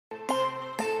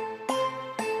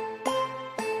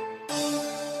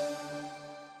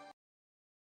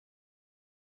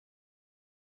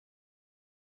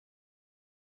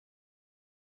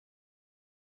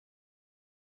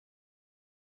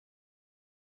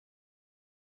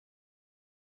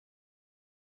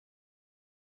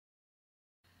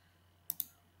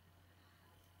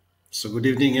So, good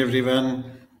evening, everyone.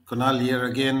 Kunal here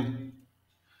again,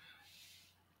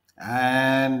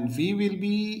 and we will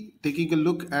be taking a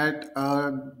look at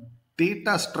a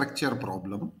data structure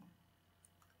problem,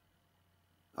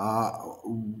 uh,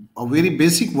 a very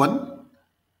basic one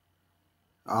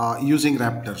using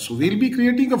Raptor. So, we'll be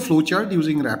creating a flowchart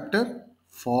using Raptor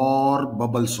for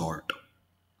bubble sort.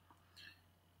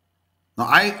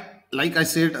 Now, like I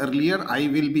said earlier, I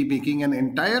will be making an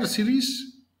entire series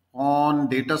on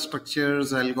data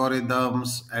structures,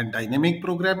 algorithms, and dynamic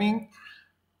programming.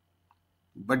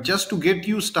 But just to get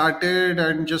you started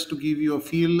and just to give you a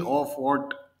feel of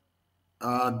what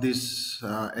this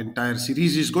entire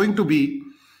series is going to be,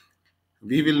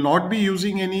 we will not be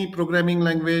using any programming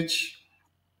language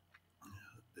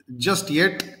just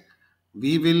yet.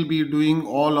 We will be doing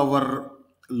all our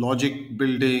logic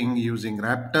building using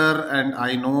Raptor, and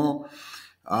I know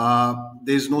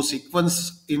there's no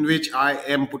sequence in which I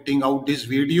am putting out these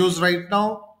videos right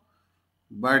now,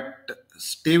 but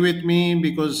stay with me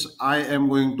because I am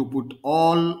going to put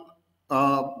uh,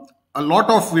 a lot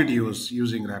of videos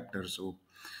using Raptor. So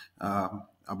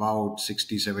about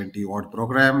 60, 70 odd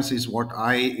programs is what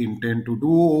I intend to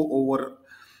do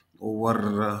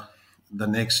over the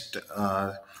next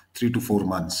 3 to 4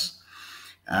 months.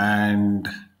 And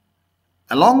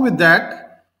along with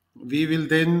that, we will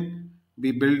then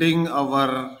be building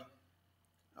our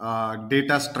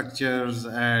data structures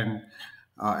and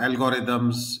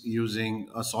algorithms using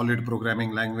a solid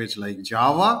programming language like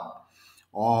Java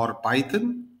or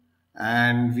Python.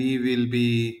 And we will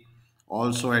be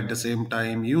also at the same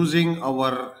time using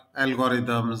our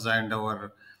algorithms and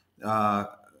our uh,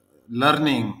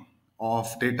 learning of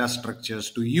data structures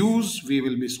to use. We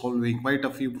will be solving quite a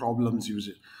few problems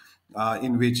using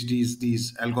in which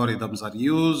these algorithms are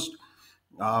used,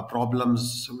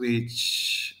 problems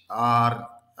which are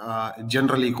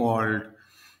generally called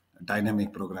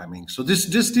dynamic programming. So this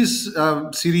series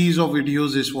of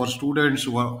videos is for students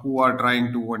who are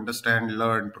trying to understand,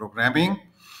 learn programming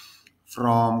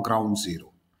from ground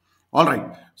zero. All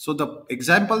right. So the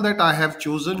example that I have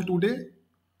chosen today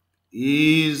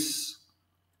is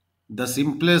the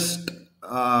simplest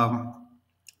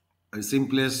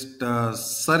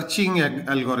searching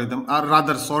algorithm, or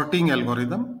rather sorting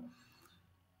algorithm,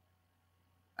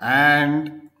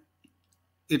 and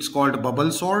it's called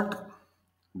bubble sort.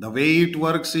 The way it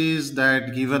works is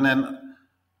that given an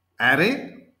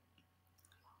array,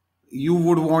 you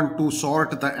would want to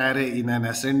sort the array in an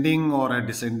ascending or a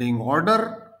descending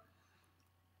order.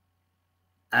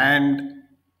 And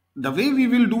the way we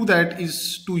will do that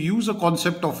is to use a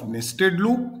concept of nested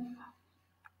loop,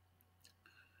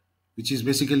 which is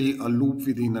basically a loop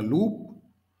within a loop.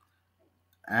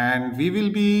 And we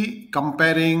will be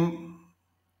comparing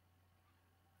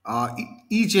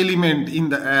each element in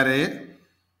the array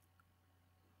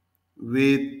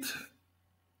with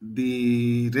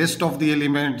the rest of the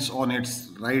elements on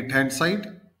its right hand side,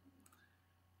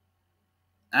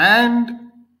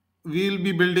 and we'll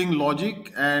be building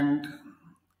logic and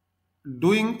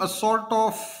doing a sort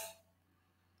of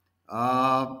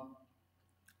uh,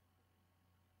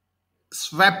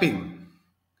 swapping,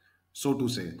 so to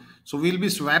say. So we'll be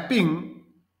swapping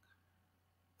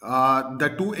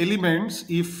the two elements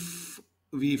if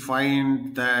we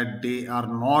find that they are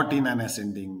not in an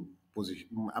ascending position.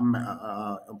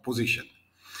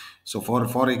 So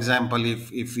for example,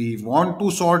 if we want to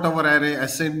sort our array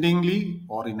ascendingly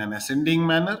or in an ascending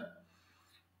manner,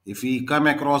 if we come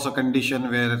across a condition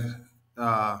where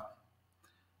uh,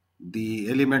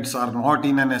 the elements are not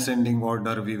in an ascending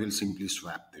order, we will simply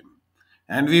swap them.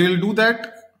 And we will do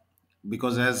that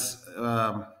because, as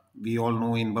we all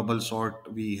know, in bubble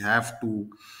sort, we have to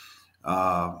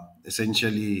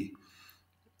essentially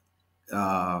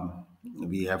uh,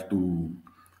 we have to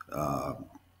uh,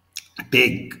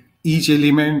 take each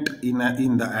element in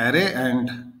the array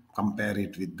and compare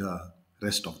it with the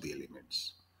rest of the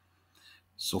elements.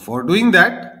 So for doing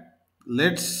that,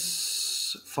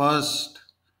 let's first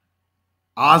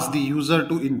ask the user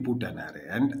to input an array.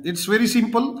 And it's very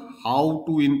simple how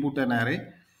to input an array.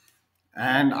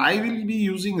 And I will be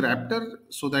using Raptor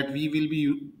so that we will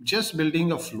be just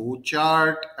building a flow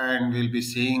chart, and we'll be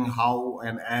seeing how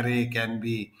an array can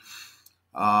be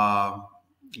uh,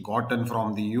 gotten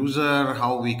from the user,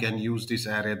 how we can use this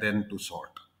array then to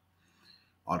sort.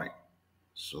 All right.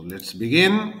 So let's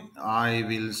begin. I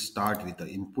will start with the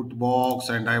input box,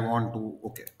 and I want to,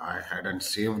 okay, I hadn't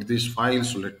saved this file.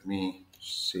 So let me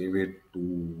save it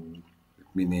to,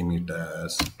 let me name it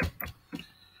as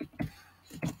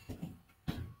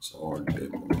sort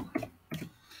demo.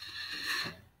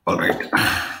 All right.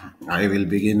 I will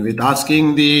begin with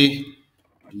asking the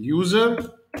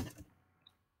user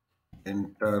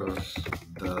enter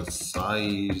the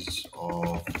size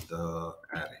of the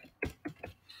array.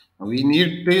 Now we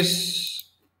need this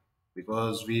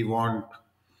because we want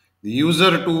the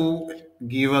user to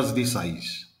give us the size.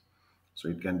 So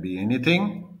it can be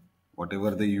anything,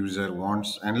 whatever the user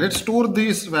wants. And let's store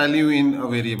this value in a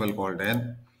variable called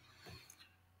n.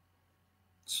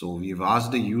 So we've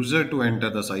asked the user to enter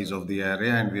the size of the array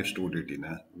and we've stored it in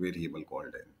a variable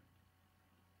called n.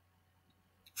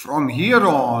 From here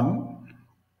on,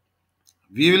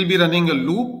 we will be running a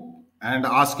loop and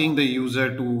asking the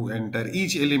user to enter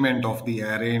each element of the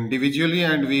array individually,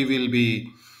 and we will be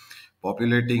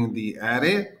populating the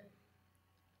array,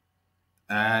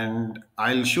 and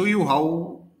I'll show you how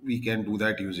we can do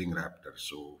that using Raptor.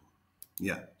 So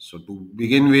yeah, so to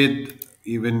begin with,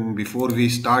 even before we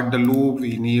start the loop,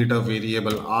 we need a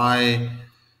variable I.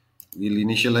 We'll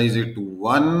initialize it to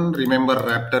 1. Remember,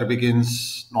 Raptor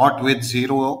begins not with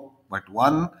 0 but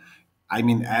 1. I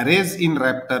mean, arrays in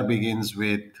Raptor begins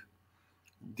with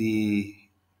the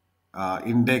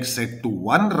index set to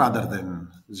 1 rather than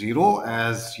 0,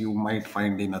 as you might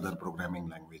find in other programming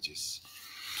languages.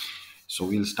 So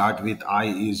we'll start with I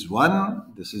is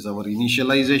 1. This is our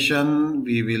initialization.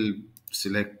 We will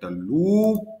select a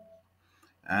loop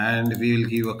and we will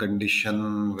give a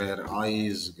condition where I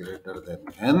is greater than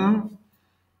n,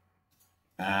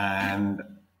 and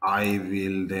I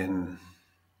will then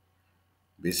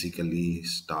basically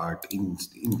start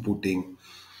inputting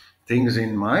things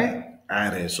in my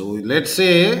array. So let's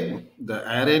say the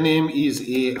array name is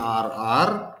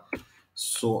ARR.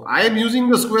 So I am using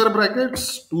the square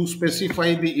brackets to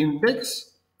specify the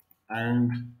index,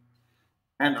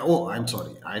 and oh, I'm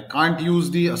sorry, I can't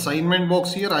use the assignment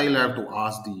box here. I'll have to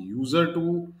ask the user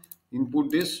to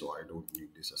input this, so I don't need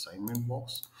this assignment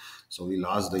box. So we'll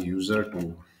ask the user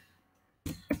to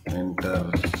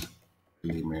enter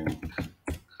element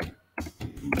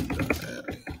in the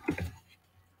array,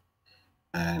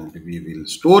 and we will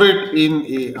store it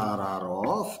in ARR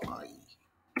of I.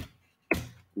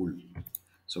 Cool.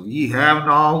 So we have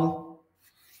now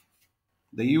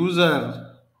the user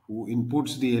who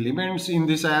inputs the elements in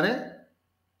this array,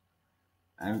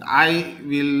 and I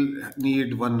will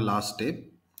need one last step,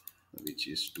 which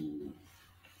is to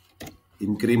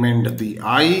increment the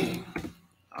I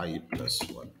plus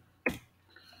 1.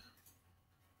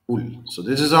 Cool. So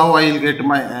this is how I'll get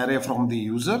my array from the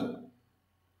user.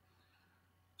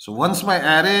 So once my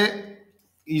array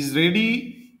is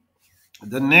ready,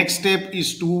 the next step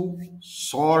is to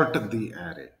sort the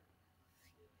array.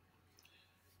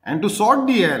 And to sort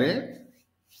the array,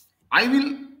 I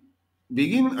will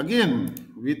begin again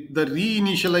with the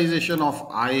reinitialization of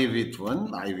I with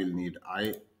 1. I will need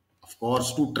I, of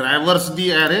course, to traverse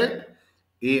the array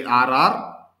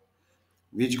ARR,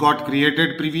 which got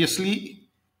created previously.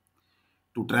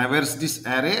 To traverse this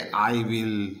array, I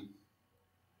will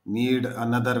need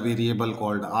another variable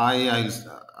called I.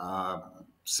 I'll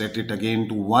set it again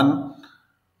to 1.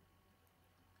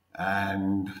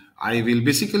 And I will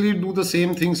basically do the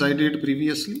same things I did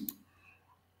previously.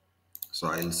 So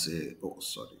I'll say, oh,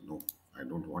 sorry, no, I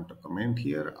don't want a comment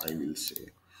here. I will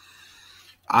say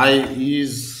I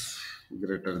is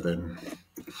greater than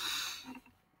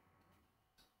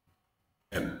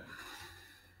n.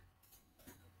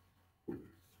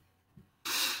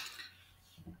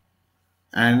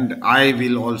 And I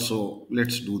will also,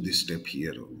 let's do this step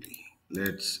here only.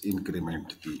 Let's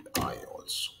increment the I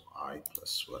also, I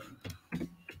plus 1.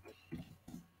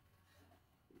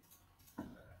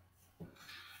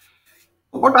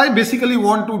 What I basically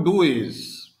want to do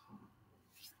is,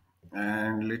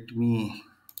 and let me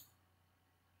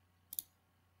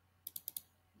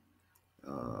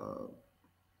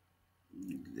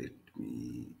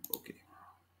okay,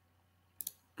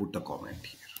 put a comment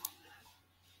here.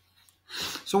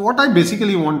 So what I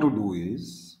basically want to do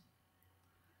is,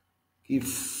 if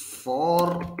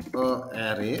for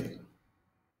array,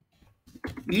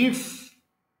 if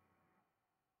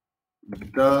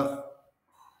the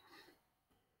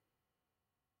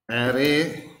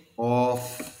array of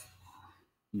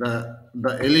the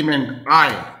element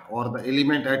I, or the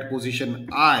element at position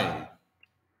I,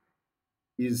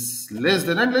 is less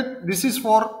than, and this is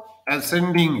for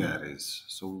ascending arrays.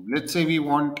 So let's say we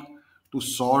want to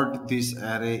sort this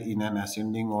array in an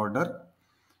ascending order,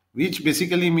 which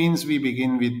basically means we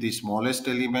begin with the smallest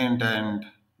element and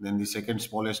then the second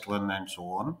smallest one and so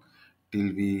on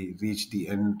till we reach the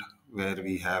end where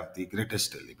we have the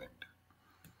greatest element.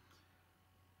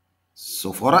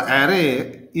 So for an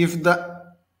array, if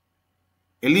the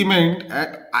element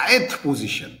at ith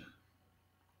position,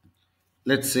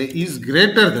 let's say, is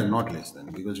greater than, not less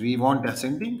than, because we want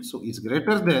ascending, so is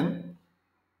greater than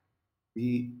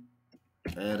the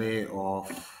array of,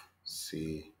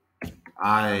 say,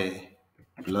 I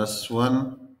plus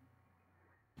 1,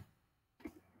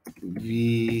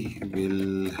 we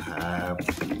will have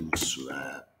to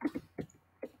swap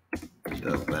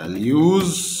the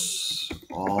values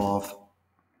of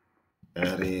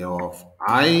array of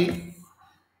I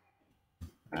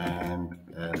and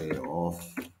array of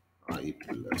I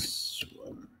plus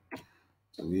 1.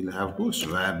 So we'll have to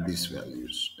swap these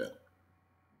values then.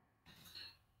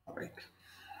 Right.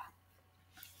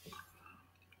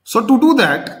 So to do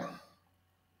that,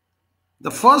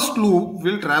 the first loop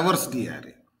will traverse the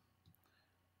array.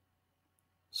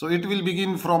 So it will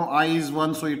begin from I is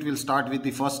 1, so it will start with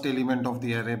the first element of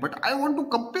the array. But I want to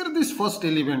compare this first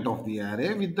element of the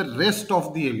array with the rest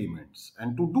of the elements.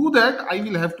 And to do that, I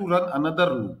will have to run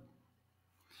another loop,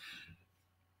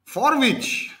 for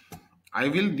which I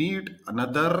will need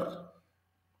another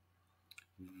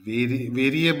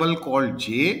variable called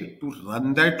j to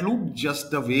run that loop just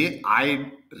the way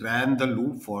I ran the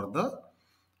loop for the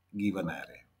given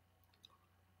array.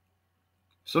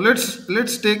 So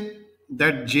let's take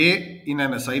that j in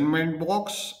an assignment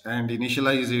box and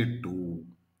initialize it to,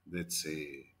 let's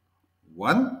say,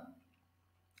 1.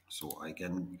 So I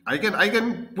can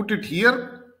put it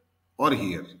here or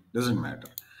here, doesn't matter.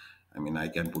 I mean, I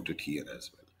can put it here as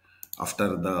well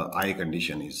after the I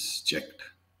condition is checked.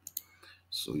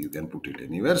 So you can put it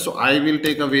anywhere. So I will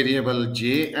take a variable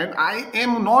j, and I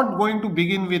am not going to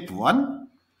begin with 1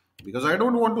 because I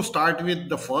don't want to start with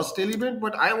the first element,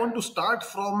 but I want to start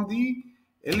from the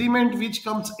element which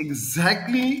comes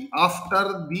exactly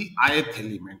after the ith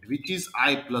element, which is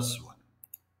I plus 1.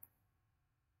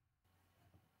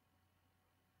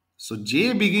 So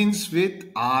j begins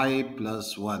with I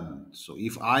plus 1. So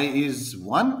if I is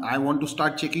 1, I want to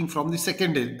start checking from the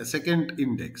second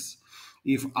index.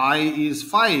 If I is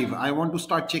 5, I want to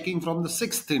start checking from the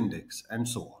sixth index, and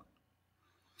so on.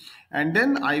 And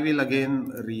then I will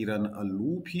again rerun a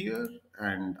loop here,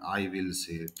 and I will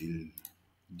say till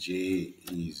j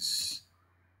is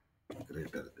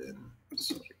greater than,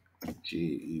 sorry, j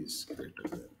is greater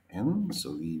than n.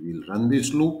 So we will run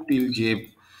this loop till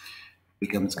j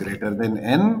becomes greater than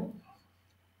n.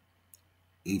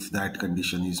 If that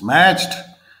condition is matched,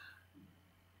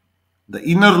 the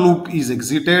inner loop is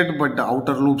exited, but the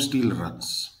outer loop still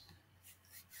runs.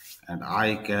 And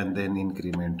I can then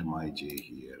increment my j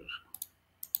here.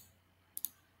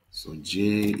 So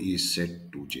j is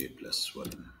set to j plus 1.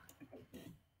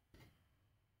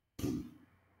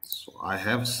 So I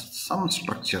have some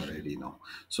structure ready now.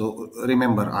 So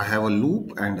remember, I have a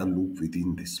loop and a loop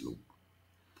within this loop.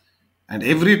 And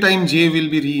every time j will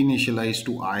be reinitialized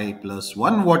to I plus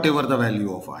 1, whatever the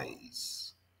value of I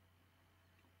is.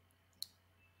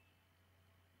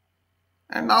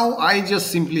 And now I just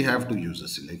simply have to use a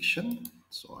selection.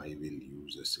 So I will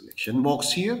use a selection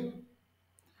box here.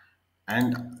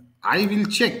 And I will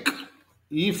check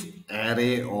if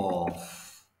array of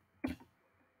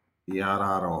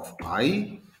ARR of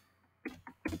I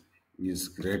is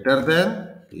greater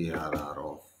than ARR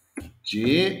of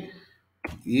j.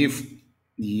 If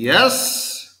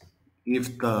yes,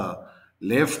 if the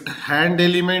left hand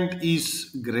element is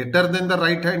greater than the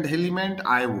right hand element,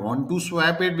 I want to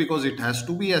swap it because it has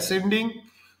to be ascending.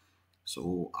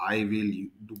 So I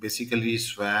will basically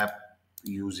swap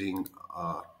using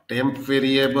a temp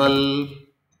variable.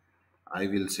 I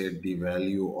will set the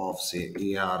value of, say,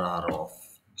 ARR of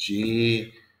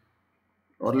j,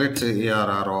 or let's say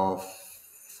ARR of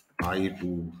I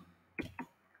to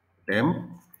temp.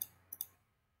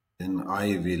 Then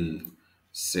I will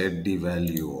set the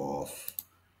value of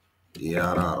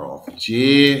ARR of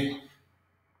j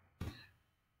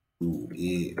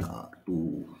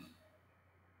to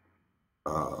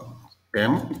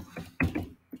temp.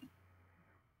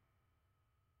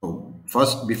 So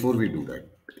first, before we do that,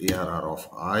 ARR of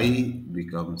I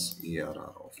becomes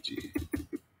ARR of j.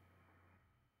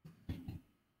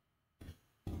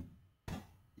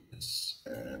 Yes,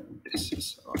 and this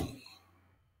is I.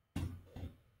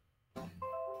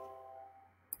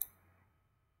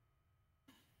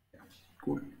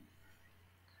 Cool.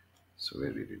 So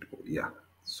where did it go? Yeah.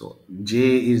 So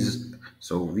j is,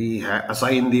 so we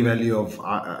assign the value of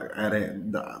array,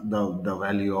 the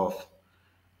value of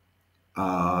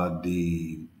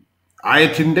the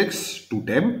ith index to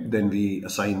temp, then we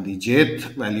assign the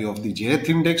jth value of the jth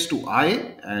index to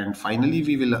I, and finally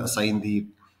we will assign the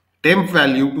temp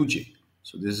value to j.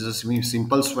 So this is a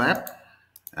simple swap,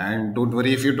 and don't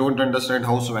worry if you don't understand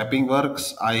how swapping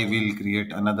works. I will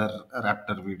create another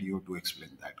Raptor video to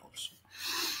explain that also.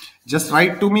 Just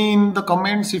write to me in the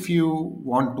comments if you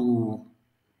want to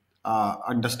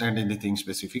understand anything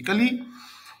specifically,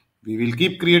 we will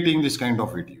keep creating this kind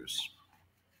of videos.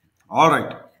 All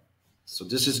right. So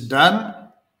this is done.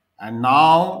 And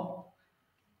now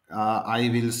I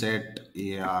will set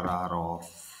ARR of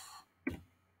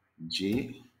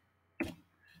J.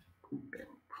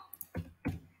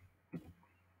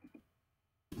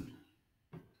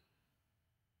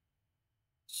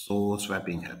 So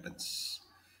swapping happens.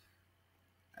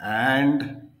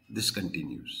 And this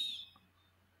continues.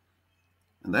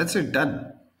 And that's it,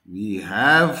 done. We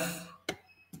have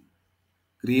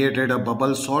created a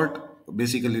bubble sort,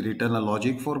 basically written a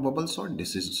logic for bubble sort.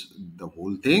 This is the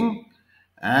whole thing.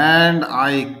 And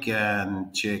I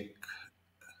can check.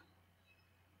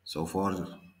 So for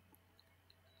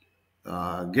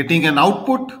getting an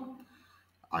output,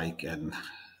 I can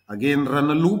again run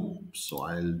a loop. So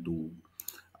I'll do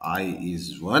I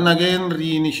is 1 again,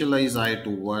 reinitialize I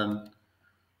to 1,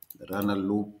 run a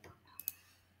loop.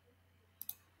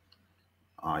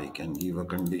 I can give a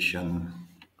condition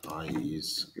I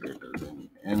is greater than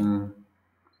n,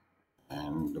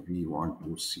 and we want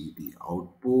to see the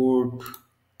output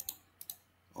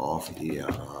of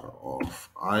ARR of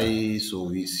I. So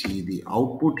we see the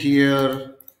output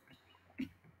here,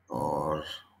 or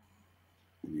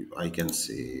I can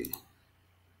say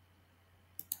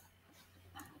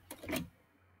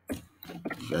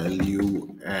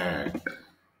value add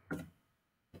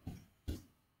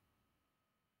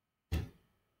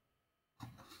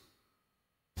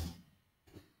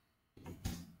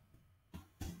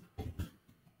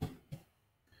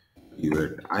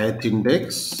your ith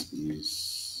index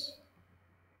is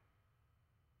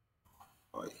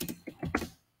I.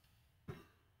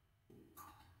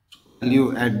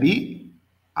 Value at the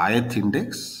ith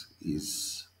index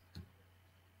is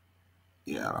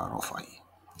ARR of I.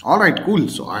 All right, cool.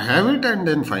 So I have it, and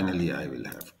then finally I will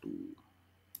have to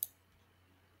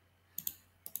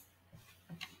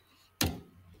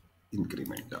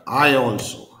increment the I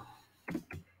also.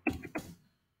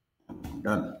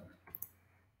 Done.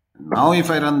 Now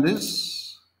if I run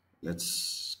this,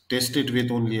 let's test it with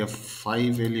only a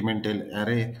 5 elemental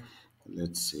array.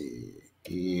 Let's say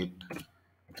 8,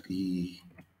 3,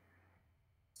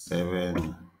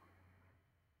 7,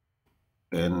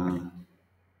 10,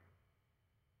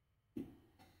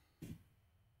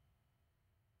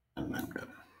 and I'm done.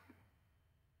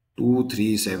 2,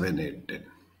 3, 7, 8, 10.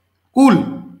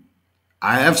 Cool.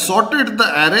 I have sorted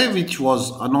the array which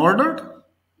was unordered,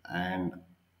 and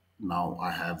now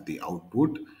I have the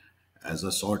output as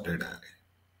a sorted array.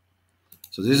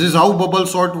 So this is how bubble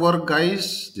sort work,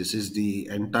 guys. This is the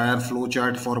entire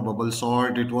flowchart for bubble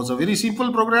sort. It was a very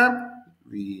simple program.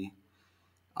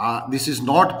 This is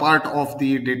not part of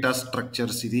the data structure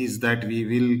series that we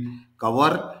will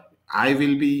cover. I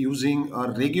will be using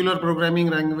a regular programming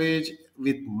language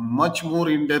with much more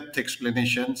in-depth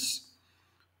explanations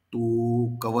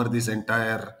to cover this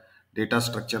entire data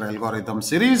structure algorithm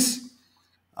series,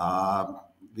 uh,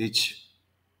 which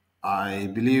I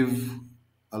believe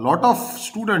a lot of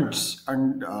students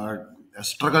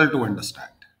struggle to understand.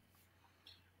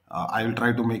 I will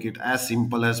try to make it as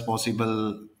simple as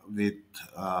possible with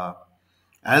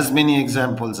as many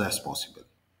examples as possible.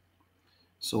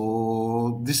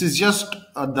 So this is just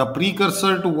the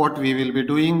precursor to what we will be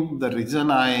doing. The reason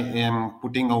I am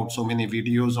putting out so many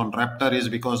videos on Raptor is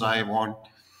because I want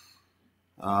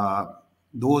uh,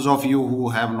 those of you who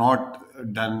have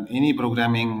not done any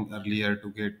programming earlier to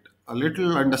get a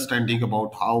little understanding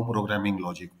about how programming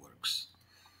logic works.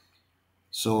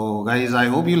 So guys, I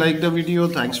hope you liked the video.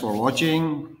 Thanks for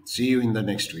watching. See you in the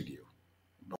next video.